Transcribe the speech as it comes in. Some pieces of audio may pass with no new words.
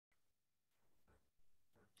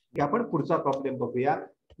आपण पुढचा प्रॉब्लेम बघूया.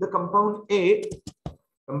 The compound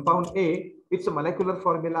A it's molecular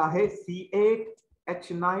formula आहे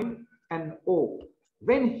C8H9NO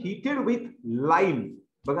when heated with lime.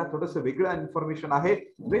 बघा थोडंसं वेगळं इन्फॉर्मेशन आहे.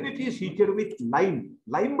 When it is heated with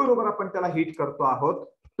lime बरोबर आपण त्याला हीट करतो आहोत.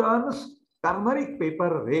 Turns turmeric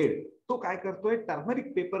paper red. तो काय करतोय,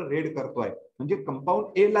 टर्मरिक पेपर रेड करतोय. म्हणजे कंपाऊंड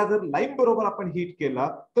ए ला जर लाईम बरोबर आपण हीट केला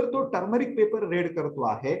तर तो टर्मरिक पेपर रेड करतो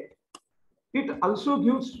आहे. इट ऑल्सो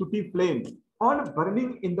गिव्स सुटी flame on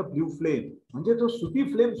burning in the blue flame. म्हणजे तो सुटी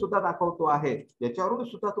फ्लेम सुद्धा दाखवतो आहे. याच्यावरून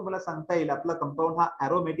सुद्धा तुम्हाला सांगता येईल आपला कंपाऊंड हा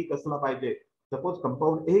एरोमॅटिक असला पाहिजे. सपोज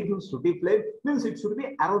कंपाऊंड ए गिव्स सुटी flame means it should be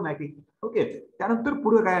एरोमॅटिक. Okay, त्यानंतर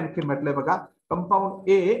पुढे काय आणखी म्हटलंय बघा. Compound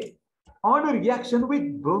A on reaction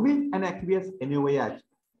with bromine and aqueous NaOH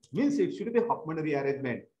means it should be Hofmann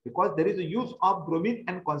rearrangement because there is a use of bromine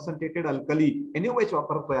and concentrated alkali NaOH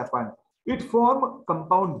वापरतोय आपण. It form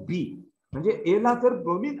compound B. म्हणजे ए ला जर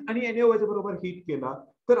ब्रोमीन आणि NaOH बरोबर heat केला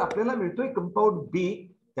तर आपल्याला मिळतोय कंपाऊंड बी.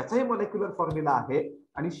 त्याचाही मोलेक्युलर फॉर्म्युला आहे.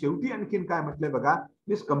 आणि शेवटी आणखीन काय म्हटलंय बघा.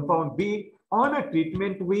 दिस compound be on a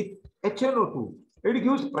treatment with HNO2 it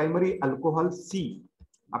gives primary alcohol C.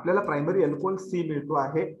 आपल्याला प्रायमरी अल्कोहोल C मिळतो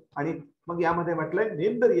आहे. आणि मग यामध्ये म्हटलंय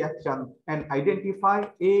name the reaction and identify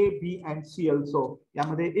A, B and C also.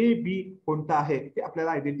 यामध्ये A, B कोणता आहे ते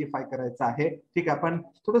आपल्याला आयडेंटिफाय करायचं आहे. ठीक आहे, आपण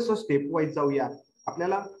थोडंसं स्टेप वाईज जाऊया.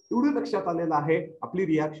 आपल्याला एवढं लक्षात आलेलं आहे आपली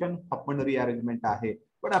रिएक्शन हॉफमन रिअरेंजमेंट आहे.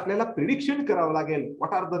 पण आपल्याला प्रिडिक्शन करावं लागेल.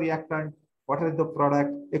 What R the reactant, what R the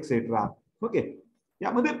product etcetera. Okay,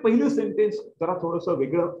 यामध्ये पहिलं सेंटेन्स जरा थोडंसं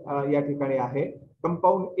वेगळं या ठिकाणी आहे.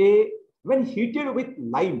 Compound A when heated with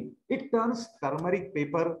lime it turns turmeric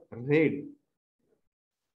paper red.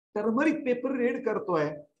 Turmeric paper red करतोय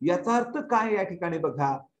याचा अर्थ काय या ठिकाणी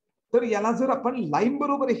बघा. तर याला जर आपण लाईम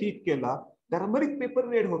बरोबर हीट केला टर्मरिक पेपर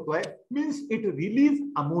रेड होतोय मीन्स इट रिलीज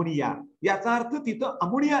अमोनिया. याचा अर्थ तिथं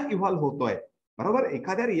अमोनिया इव्हॉल्व होतोय. बरोबर,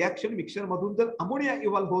 एखाद्या रिएक्शन मिक्सचर मधून जर अमोनिया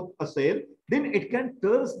इव्हॉल्व होत असेल then it can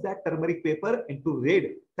turns that turmeric paper into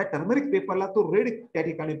red. त्या टर्मरिक पेपरला तो रेड त्या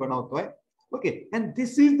ठिकाणी बनवतोय. Okay, and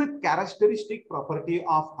this is the characteristic property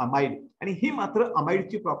of amide. आणि ही मात्र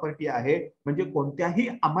अमाइडची प्रॉपर्टी आहे. म्हणजे कोणत्याही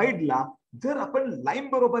अमाइडला जर आपण लाईम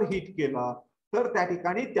बरोबर हीट केलं तर त्या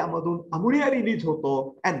ठिकाणी त्यामधून अमोनिया रिलीज होतो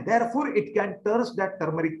and therefore it can turns that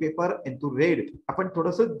turmeric paper into red. आपण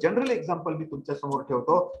थोडंसं जनरल एक्झाम्पल मी तुमच्या समोर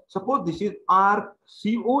ठेवतो. Suppose this is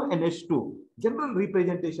RCONH2 general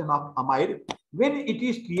representation of amide. When it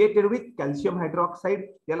is created with calcium hydroxide.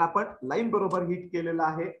 याला आपण लाईम बरोबर हीट केलेलं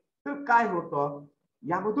आहे. तर काय होतं,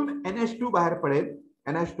 यामधून NH2 बाहेर पडेल,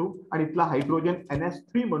 NH2 आणि इथला हायड्रोजन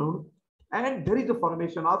NH3 म्हणून. and there is a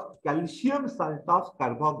formation of calcium salt of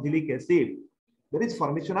carboxylic acid. There is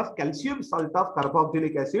formation of calcium salt of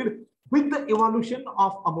carboxylic acid with the evolution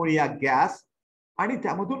of ammonia gas. आणि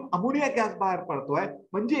त्यामधून अमोनिया गॅस बाहेर पडतोय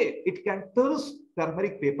म्हणजे it can turns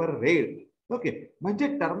turmeric paper red. Okay, म्हणजे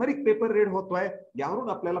turmeric paper red होतोय. यावरून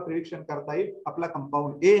आपल्याला prediction करता येईल आपला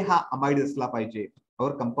कंपाऊंड ए हा अमाइड असला पाहिजे.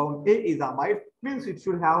 और compound A is amide means it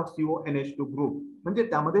should have CONH2 group. म्हणजे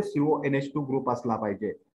त्यामध्ये CONH2 ग्रुप असला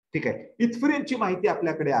पाहिजे. ठीक आहे, इथपर्यंतची माहिती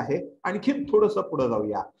आपल्याकडे आहे. आणखीन थोडंसं पुढे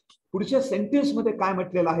जाऊया. पुढच्या सेंटेन्स मध्ये काय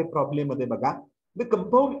म्हटलेलं आहे प्रॉब्लेम मध्ये बघा. The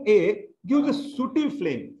compound A gives a सुटी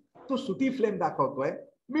फ्लेम. तो सुटी फ्लेम दाखवतोय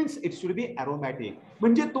मीन्स इट शुड बी एरोमॅटिक.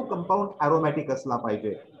 म्हणजे तो कंपाउंड एरोमॅटिक असला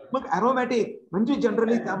पाहिजे. मग एरोमॅटिक म्हणजे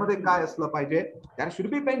जनरली त्यामध्ये काय असलं पाहिजे, that should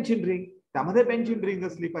be benzene ring. त्यामध्ये बेन्झीन रिंग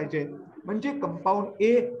असली पाहिजे. म्हणजे कंपाऊंड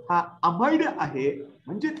ए हा अमाइड आहे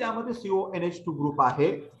म्हणजे त्यामध्ये CONH2 ग्रुप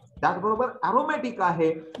आहे. त्याचबरोबर एरोमॅटिक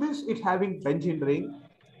आहे means it having benzene ring.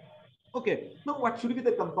 Okay, मग what should be the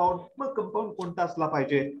compound. मग कंपाऊंड कोणता असला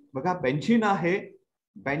पाहिजे बघा. बेन्झीन आहे,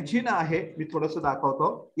 बेन्झीन आहे. मी थोडंसं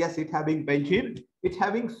दाखवतो. Yes, it having benzene, it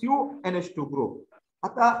having CONH2 group.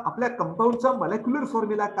 आता आपल्या कंपाऊंडचा मोलेक्युलर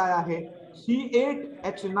फॉर्म्युला काय आहे,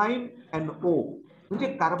 C8H9NO. म्हणजे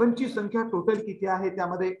कार्बनची संख्या टोटल किती आहे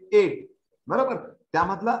त्यामध्ये 8. बरोबर,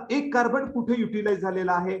 त्यामधला एक कार्बन कुठे युटिलाइज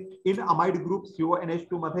झालेला आहे इन अमाइड ग्रुप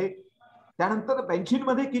CONH2 मध्ये. त्यानंतर बेन्झीन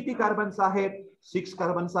मध्ये किती कार्बन्स आहेत, 6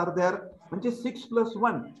 कार्बन्स आर देअर. म्हणजे 6 +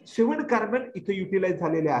 1 7 कार्बन इथे युटिलाइज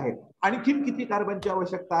झालेले आहेत. आणखीन किती कार्बनची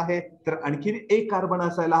आवश्यकता आहे, तर आणखीन एक कार्बन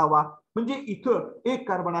असायला हवा. म्हणजे इथं एक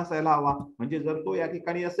कार्बन असायला हवा. म्हणजे जर तो या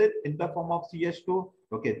ठिकाणी असेल in the form of CH2.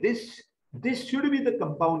 Okay, this should be the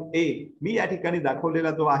compound ए. मी या ठिकाणी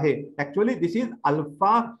दाखवलेला जो आहे actually this is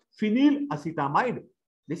alpha phenyl असिटामाइड.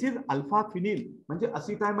 This is alpha phenyl म्हणजे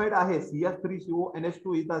असिटामाइड आहे.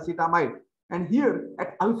 CH3CONH2 is the असिटामाइड. And here at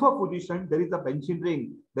alpha position there is a benzene ring,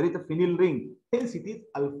 there is a phenyl ring, hence it is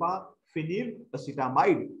alpha phenyl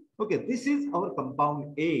acetamide. Okay, this is our compound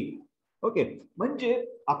A. Okay, म्हणजे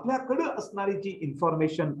आपल्याकडे असणारी जी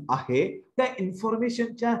information आहे त्या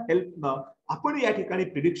इन्फॉर्मेशनच्या हेल्पनं आपण या ठिकाणी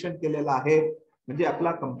prediction केलेलं आहे. म्हणजे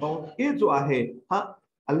आपला कंपाऊंड ए जो आहे हा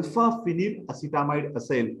अल्फा फिनिल असिटामाइड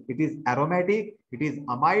असेल. It is aromatic, it is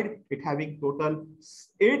amide, it having total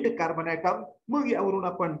 8 carbon item. मग यावरून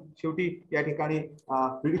आपण शेवटी या ठिकाणी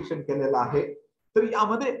प्रिडिक्शन केलेलं आहे. तर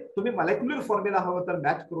यामध्ये तुम्ही मॉलिक्युलर फॉर्म्युला हवं तर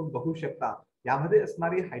मॅच करून बघू शकता. यामध्ये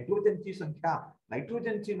असणारी हायड्रोजनची संख्या,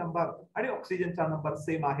 नायट्रोजनची नंबर आणि ऑक्सिजनचा नंबर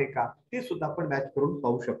सेम आहे का ते सुद्धा आपण मॅच करून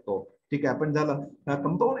पाहू शकतो. ठीक आहे, आपण झालं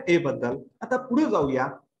कंपाऊंड ए बद्दल. आता पुढे जाऊया.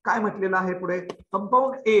 काय म्हटलेलं आहे पुढे?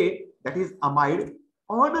 Compound A that is amide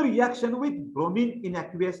on reaction with bromine in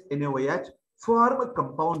aqueous NaOH form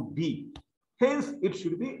compound B. Hence it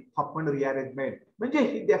should be Hoffman rearrangement. म्हणजे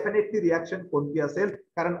ही डेफिनेटली रिएक्शन कोणती असेल?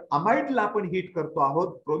 कारण अमाइडला आपण हीट करतो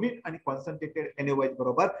आहोत ब्रोमीन आणि कॉन्सन्ट्रेटेड NaOH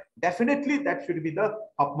बरोबर. Definitely that should be the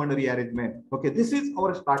Hoffman rearrangement. Okay, this is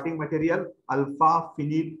our starting material alpha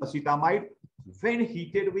phenyl असिटामाइड when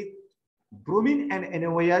heated with bromine and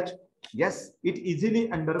NaOH. yes, it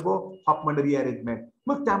easily undergo Hofmann rearrangement.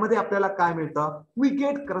 मग त्यामध्ये आपल्याला काय मिळतं? We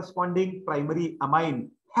get corresponding primary amine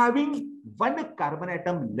having one carbon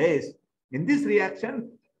atom less. In this reaction,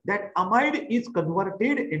 that amide is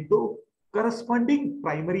converted into corresponding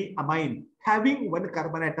primary amine having one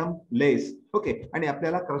carbon atom less. Okay, आणि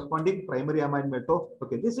आपल्याला corresponding primary amine मिळतो.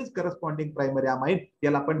 Okay, this is corresponding primary amine.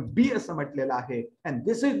 याला आपण B असं म्हटलेलं आहे. And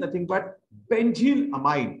this is nothing but benzyl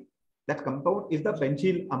amine. That compound is the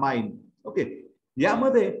benzyl amine. Okay,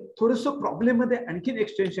 यामध्ये थोडस प्रॉब्लेम मध्ये आणखीन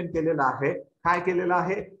एक्सटेन्शन केलेलं आहे. काय केलेलं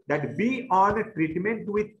आहे? That be on treatment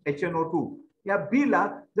with HNO2. या बी ला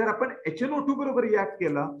जर आपण HNO2 बरोबर रिॲक्ट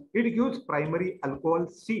केलं, it gives primary alcohol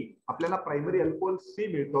C. आपल्याला प्रायमरी अल्कोहोल सी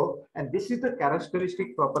मिळतो. And this is the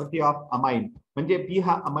characteristic property of amine. म्हणजे बी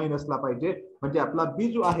हा अमाइन असला पाहिजे. म्हणजे आपला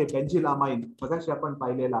बी जो आहे बेंझिल अमाइन मगाशी आपण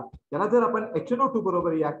पाहिलेला, त्याला जर आपण HNO2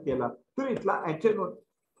 बरोबर रिॲक्ट केला तर इथला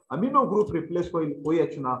amino group replace होईल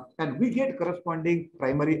OH ना, and we get corresponding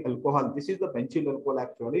primary alcohol. This is the benzyl alcohol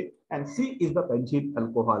actually, and C is the benzyl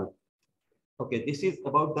alcohol. Okay, this is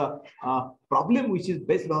about the problem which is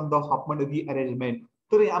based on the Hofmann rearrangement.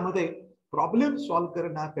 तर यामध्ये problem solve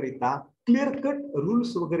करण्याकरिता clear cut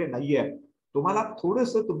rules वगैरे नाहीये. तुम्हाला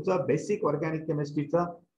थोडंसं तुमचं basic organic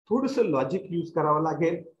केमिस्ट्रीचं थोडंसं logic use करावं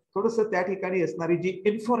लागेल. थोडंसं त्या ठिकाणी असणारी जी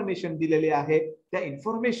इन्फॉर्मेशन दिलेली आहे त्या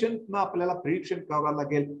इन्फॉर्मेशन आपल्याला प्रिडिक्शन करावं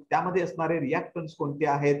लागेल. त्यामध्ये असणारे रिएक्टन्स कोणते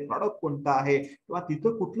आहेत, प्रॉडक्ट कोणता आहे किंवा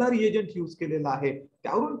तिथं कुठला रिएजंट यूज केलेला आहे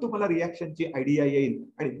त्यावरून तुम्हाला रिएक्शनची आयडिया येईल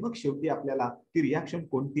आणि मग शेवटी आपल्याला ती रिएक्शन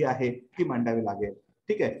कोणती आहे ती मांडावी लागेल.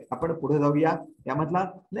 ठीक आहे, आपण पुढे जाऊया. यामधला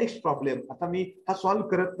नेक्स्ट प्रॉब्लेम आता मी हा सॉल्व्ह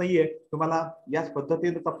करत नाहीये, तुम्हाला याच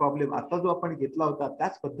पद्धतीचा प्रॉब्लेम आता जो आपण घेतला होता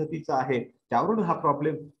त्याच पद्धतीचा आहे. त्यावरून हा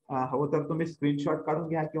प्रॉब्लेम हवं तर तुम्ही स्क्रीनशॉट काढून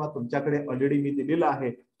घ्या किंवा तुमच्याकडे ऑलरेडी मी दिलेला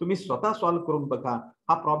आहे, तुम्ही स्वतः सॉल्व्ह करून बघा.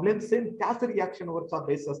 हा प्रॉब्लेम सेम त्याच रिएक्शनवरचा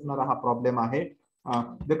बेस असणारा हा प्रॉब्लेम आहे.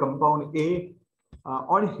 The compound A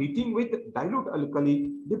on heating with dilute alkali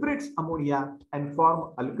liberates ammonia and form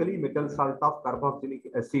alkali metal salt of carboxylic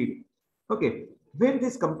acid. Okay, when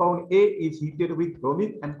this compound A is heated with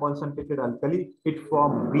bromine and concentrated alkali, it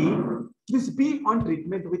forms B. This B on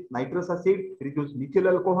treatment with nitrous acid reduces methyl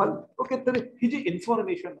alcohol. Okay, तर ही जी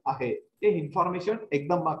information आहे ते information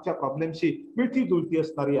एकदम मागच्या प्रॉब्लेमशी मिळती जुळती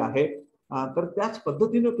असणारी आहे. तर त्याच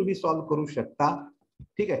पद्धतीने तुम्ही सॉल्व्ह करू शकता.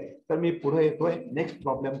 ठीक आहे, तर मी पुढे येतोय नेक्स्ट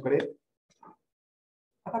प्रॉब्लेम कडे.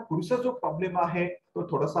 आता पुढचा जो प्रॉब्लेम आहे तो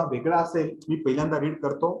थोडासा वेगळा असेल. मी पहिल्यांदा रीड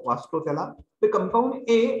करतो, वाचतो त्याला. The compound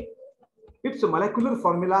A, it's molecular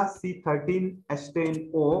formula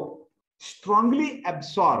C13H10O strongly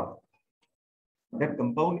absorb. That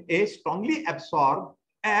compound A strongly absorb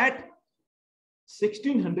at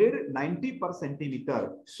 1690 per centimeter.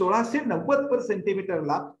 1690 per centimeter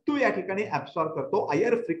ला तो या ठिकाणी ऍब्सॉर्ब करतो.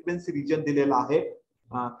 हायर फ्रिक्वेन्सी रिजन दिलेला आहे.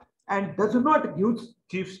 and does not give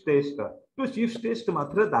Chief's test. तो Chief's test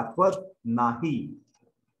मात्र दाखवत नाही.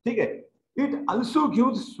 ठीक आहे. It also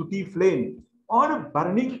gives sooty flame or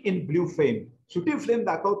burning in blue flame. Sooty flame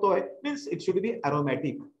दाखवतोय means it should be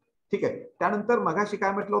aromatic. ठीक आहे. त्यानंतर मगाशी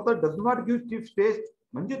काय म्हटलं होतं, does not give Chief's test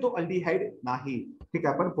म्हणजे तो अल्डिहाइड नाही. ठीक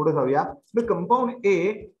आहे, आपण पुढे जाऊया. The compound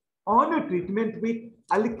A on treatment with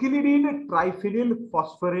अल्किलिडीन ट्रायफिनिल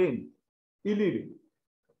फॉस्फरेन इलिड.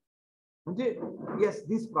 म्हणजे yes,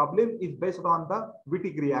 this problem is based on the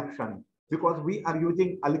Wittig reaction because we are using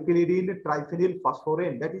alkylidine triphenyl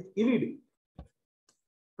phosphorane, that is ILID.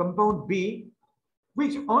 Compound B,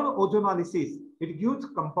 which on ozonolysis it gives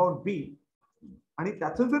compound B, आणि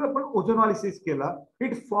त्याचं जर आपण ओझोनॉलिसिस केलं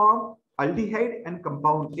it form aldehyde and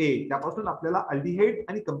compound A. त्यापासून आपल्याला aldehyde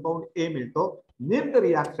आणि compound A मिळतो. Name the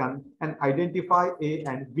reaction and identify A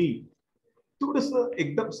and B. थोडस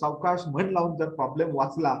एकदम सावकाश मन लावून जर प्रॉब्लेम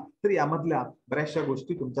वाचला तर यामधल्या बऱ्याचशा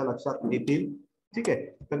गोष्टी तुमच्या लक्षात येतील. ठीक आहे,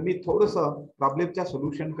 तर मी थोडस प्रॉब्लेमच्या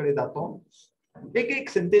सोल्युशन कडे जातो. एक एक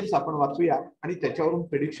सेंटेन्स आपण वाचूया आणि त्याच्यावरून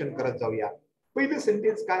प्रेडिक्शन करत जाऊया. पहिलं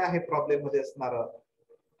सेंटेन्स काय आहे प्रॉब्लेम मध्ये असणार?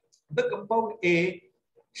 The compound A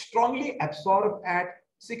strongly absorbed at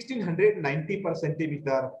 1690 per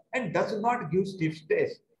centimeter and does not give stiff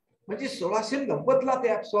stress. म्हणजे 1690 ला ते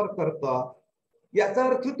ऍब्सॉर्ब करतं. याचा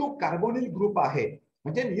अर्थ तो कार्बोनिल ग्रुप आहे.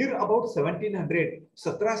 म्हणजे नियर अबाउट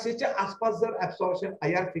 1700 च्या आसपास जर ऍब्सॉर्प्शन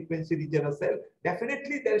आयआर फ्रिक्वेन्सी रिजन असेल,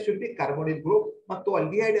 definitely there should be carbonyl group. मग तो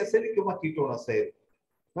अल्डिहाइड असेल किंवा कीटोन असेल.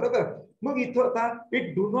 बरोबर. मग इथं आता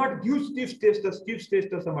it do not give stiff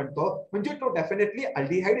taste असं म्हणतो, म्हणजे तो डेफिनेटली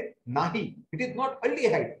अल्डिहाइड नाही. It is not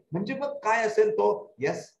aldehyde. म्हणजे मग काय असेल तो?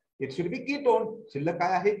 Yes, it should be ketone. शिल्लक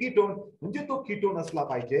काय आहे? कीटोन. म्हणजे तो कीटोन असला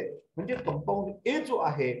पाहिजे. म्हणजे कंपाऊंड ए जो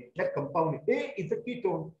आहे त्या compound A is a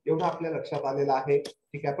ketone. एवढं आपल्या लक्षात आलेलं आहे.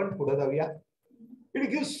 ठीक आहे, आपण पुढे जाऊया. इट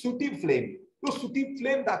गिव्ह सुटी फ्लेम. तो सुटी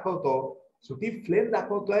फ्लेम दाखवतो. सुटी फ्लेम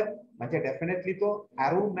दाखवतोय म्हणजे डेफिनेटली तो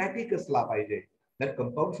एरोमॅटिक असला पाहिजे. that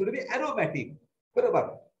compound should be aromatic. बरोबर.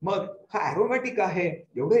 मग हा एरोमॅटिक आहे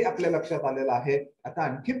एवढे आपल्या लक्षात आलेलं आहे. आता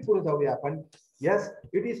आणखीन पुढे जाऊया आपण. Yes,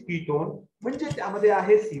 it is ketone. म्हणजे त्यामध्ये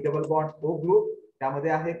आहे C double bond O group,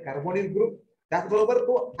 त्यामध्ये आहे कार्बोनिल ग्रुप, त्याचबरोबर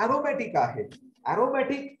तो एरोमॅटिक आहे.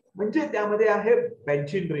 एरोमॅटिक म्हणजे त्यामध्ये आहे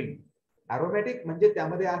बेंझीन रिंग. एरोमॅटिक म्हणजे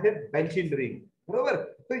त्यामध्ये आहे बेंझीन रिंग. बरोबर.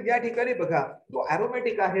 तर या ठिकाणी बघा तो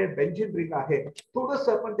एरोमॅटिक आहे, बेंझीन रिंग आहे. थोडस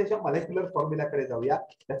आपण त्याच्या मॉलिक्युलर फॉर्म्युलाकडे जाऊया.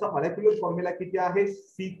 त्याचा मॉलिक्युलर फॉर्म्युला किती आहे?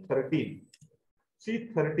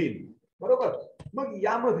 C13. बरोबर. मग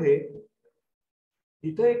यामध्ये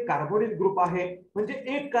इथे एक कार्बोनिल ग्रुप आहे. म्हणजे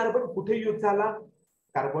एक कार्बन कुठे यूज झाला?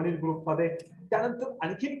 कार्बोनिल ग्रुप मध्ये. त्यानंतर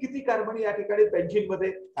आणखीन किती कार्बन या ठिकाणी बेंझीन मध्ये?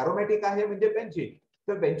 एरोमॅटिक आहे म्हणजे बेंझीन.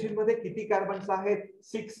 तर बेंझीन मध्ये किती कार्बन्स आहेत?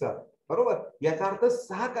 6. बरोबर. याचा अर्थ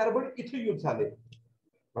 6 कार्बन इथे यूज झाले.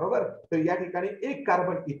 बरोबर. तर या ठिकाणी एक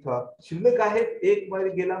कार्बन इथं शिल्लक आहे. एक मध्ये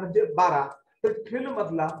गेला म्हणजे 12. तर 12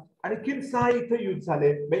 मधला आणखीन 6 इथे यूज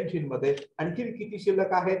झाले बेंझीन मध्ये. आणखीन किती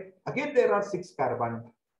शिल्लक आहे? Again there R 6 carbon.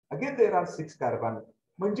 Again there R 6 carbon.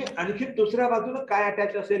 म्हणजे आणखीन दुसऱ्या बाजूने काय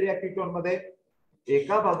अटॅच असेल या कीटोन मध्ये?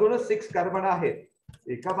 एका बाजूने 6 कार्बन आहेत.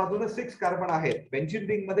 एका बाजूने 6 कार्बन आहेत. बेंझीन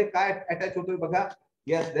रिंग मध्ये काय अटॅच होतोय बघा?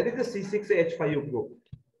 Yes, there is a C6H5 group.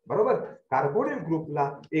 बरोबर. कार्बोनिल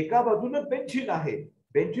ग्रुपला एका बाजूने बेंझीन आहे.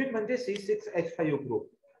 बेंझीन म्हणजे C6H5 ग्रुप.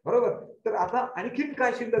 बरोबर. तर आता आणखीन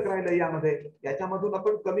काय शिल्लक राहिलं यामध्ये? याच्यामधून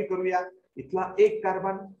आपण कमी करूया. इथला एक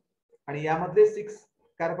कार्बन आणि यामधले 6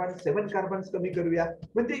 कार्बन, 7 कार्बन कमी करूया.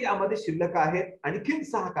 म्हणजे यामध्ये शिल्लक आहेत आणखीन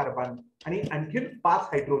 6 कार्बन आणि आणखीन 5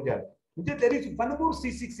 हायड्रोजन. म्हणजे there is one more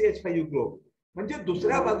C6H5 group. म्हणजे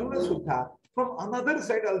दुसऱ्या बाजूने सुद्धा from another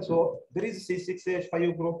side also there is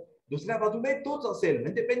C6H5 group. दुसऱ्या बाजूने तोच असेल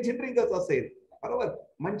म्हणजे बेंझीन रिंगच असेल. बरोबर.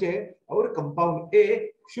 म्हणजे our compound A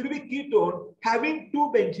should be ketone having 2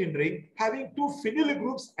 benzene ring having 2 phenyl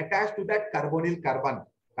groups attached to that carbonyl carbon.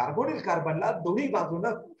 Carbonyl कार्बनला दोन्ही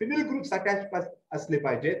बाजूने फिनिल ग्रुप्स अटॅच असले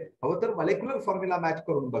पाहिजे. हवं तर मॉलिक्युलर फॉर्म्युला मॅच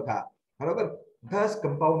करून बघा. बरोबर. thus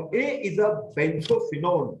compound A is a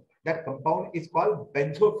benzophenone. that compound is called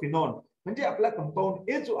benzophenone. म्हणजे आपला कंपाऊंड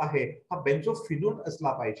ए जो आहे हा बेंझोफिनोन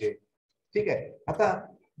असला पाहिजे. ठीक आहे. आता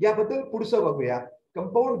याबद्दल पुढचं बघूया.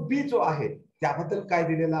 कंपाऊंड बी जो आहे त्याबद्दल काय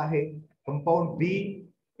दिलेलं आहे? Compound B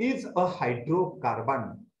is a hydrocarbon.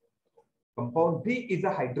 Compound B is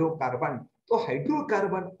a hydrocarbon. तो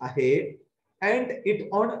हायड्रोकार्बन आहे and it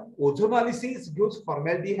on ओझोनॉलिसिस gives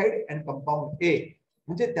फॉर्मॅल्डिहाइड and compound ए.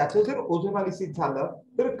 म्हणजे त्याचं जर ओझोनॉलिसिस झालं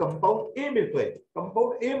तर कंपाऊंड ए मिळतोय.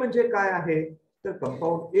 कंपाऊंड ए म्हणजे काय आहे? तर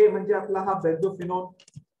कंपाऊंड ए म्हणजे आपला हा बेंझोफिनोन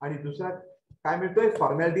आणि दुसरा काय मिळतोय?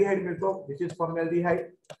 फॉर्मॅल्डिहाइड मिळतो. दिस is फॉर्मॅल्डिहाइड.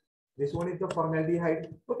 This one is the फॉर्मॅल्डिहाइड.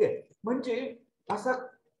 Okay. म्हणजे असा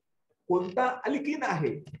कोणता अल्कीन आहे?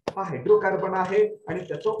 हा हायड्रोकार्बन आहे आणि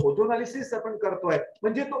त्याचं ओझोनॉलिसिस आपण करतोय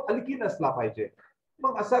म्हणजे तो अल्कीन असला पाहिजे.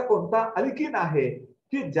 मग असा कोणता अल्कीन आहे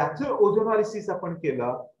की ज्याचं ओझोनॉलिसिस आपण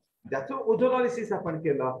केलं,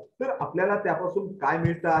 तर आपल्याला त्यापासून काय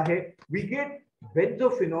मिळतं आहे? We get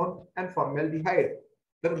बेंझोफिनोन and फॉर्मॅल्डिहाइड.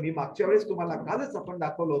 तर मी मागच्या वेळेस तुम्हाला कालच आपण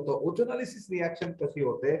दाखवलं होतं ओझोनॉलिसिस रिएक्शन कशी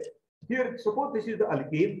होते. Here suppose this is the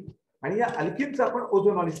alkyne आणि या अल्कीनचं आपण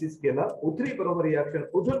ओझोनॉलिसिस केलं. O3 बरोबर रिएक्शन,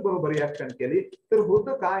 ओझोन बरोबर रिएक्शन केली तर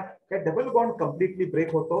होतं काय? डबल बॉन्ड कम्प्लिटली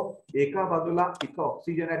ब्रेक होतो. एका बाजूला इथं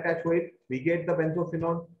ऑक्सिजन अटॅच होईल, वी गेट द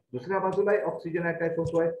बेंझोफिनोन. दुसऱ्या बाजूला ऑक्सिजन अटॅच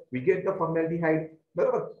होतोय, वी गेट द फॉर्मॅल्डिहाइड.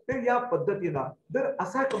 बरोबर. तर या पद्धतीनं जर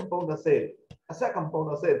असा कंपाऊंड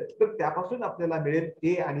असेल तर त्यापासून आपल्याला मिळेल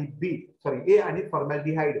ए आणि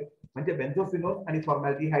फॉर्मॅल्डिहाइड. म्हणजे बेन्झोफिनोन आणि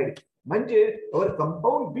फॉर्मॅल्डिहाइड म्हणजे our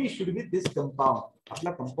compound B should be this compound.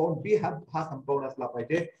 आपला कंपाऊंड बी हा कंपाऊंड असला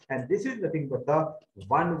पाहिजे. And this is nothing but the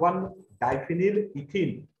 1,1 डायफिनिल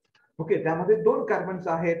इथिन. Okay, त्यामध्ये 2 कार्बन्स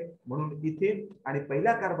आहेत म्हणून इथिन आणि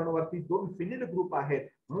पहिल्या कार्बनवरती 2 फिनिल ग्रुप आहेत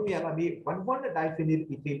म्हणून याला मी 1,1 डायफिनिल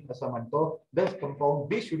इथिन असं म्हणतो. दस compound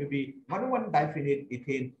B should be 1,1 डायफिनिल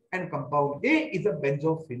इथिन and compound A is a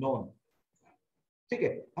बेन्झोफिनोन. ठीक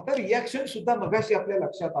आहे. आता रिएक्शन सुद्धा मगाशी आपल्या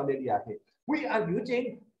लक्षात आलेली आहे. We R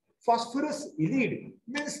using phosphorus ylide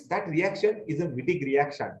means that reaction is a Wittig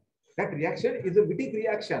reaction. That reaction is a Wittig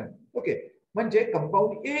reaction. Okay. म्हणजे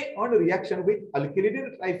compound A on reaction with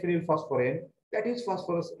alkylidyl triphenyl phosphorane, that is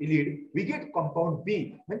phosphorus ylide, we get compound B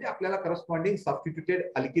म्हणजे आपल्याला corresponding substituted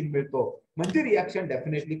alkene मिळतो. म्हणजे reaction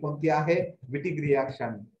definitely कोणती आहे? Wittig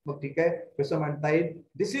reaction. मग ठीक आहे, कसं म्हणता येईल?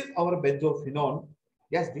 This is our benzophenone.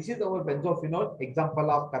 Yes, this is our benzophenone.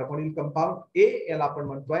 Example of carbonyl compound A याला आपण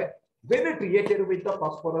म्हणतोय. When it reacted with the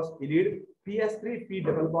phosphorus ylide, PS3 P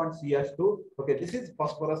double bond CH2. Okay, this is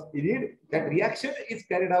phosphorus ylide. That reaction is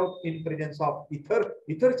carried out in presence of ether.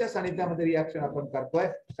 Etherच्या सानिध्यामध्ये reaction आपण करतोय.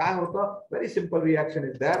 काय होतं? Very simple reaction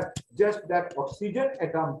is there. Just that oxygen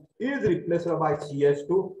atom is replaced by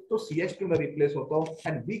CH2. So CH2 ने replace होतो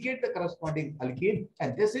and we get the corresponding alkene.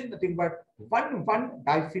 And this is nothing but 1,1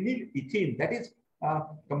 diphenyl ethene. That is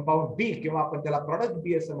compound B किंवा आपण त्याला product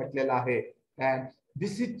B असं म्हटलेलं आहे. And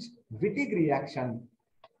this is Wittig reaction.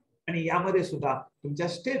 आणि यामध्ये सुद्धा तुमच्या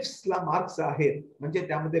स्टेप्सला मार्क्स आहेत म्हणजे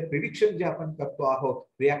त्यामध्ये प्रिडिक्शन जे आपण करतो आहोत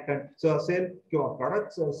रिएक्टंटचं असेल किंवा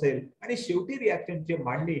प्रॉडक्टचं असेल आणि शेवटी रिएक्शनची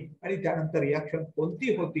मांडणी आणि त्यानंतर रिएक्शन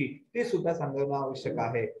कोणती होती ते सुद्धा सांगणं आवश्यक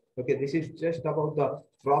आहे. Okay, this is just about the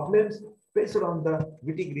problems based on the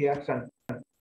Wittig reaction.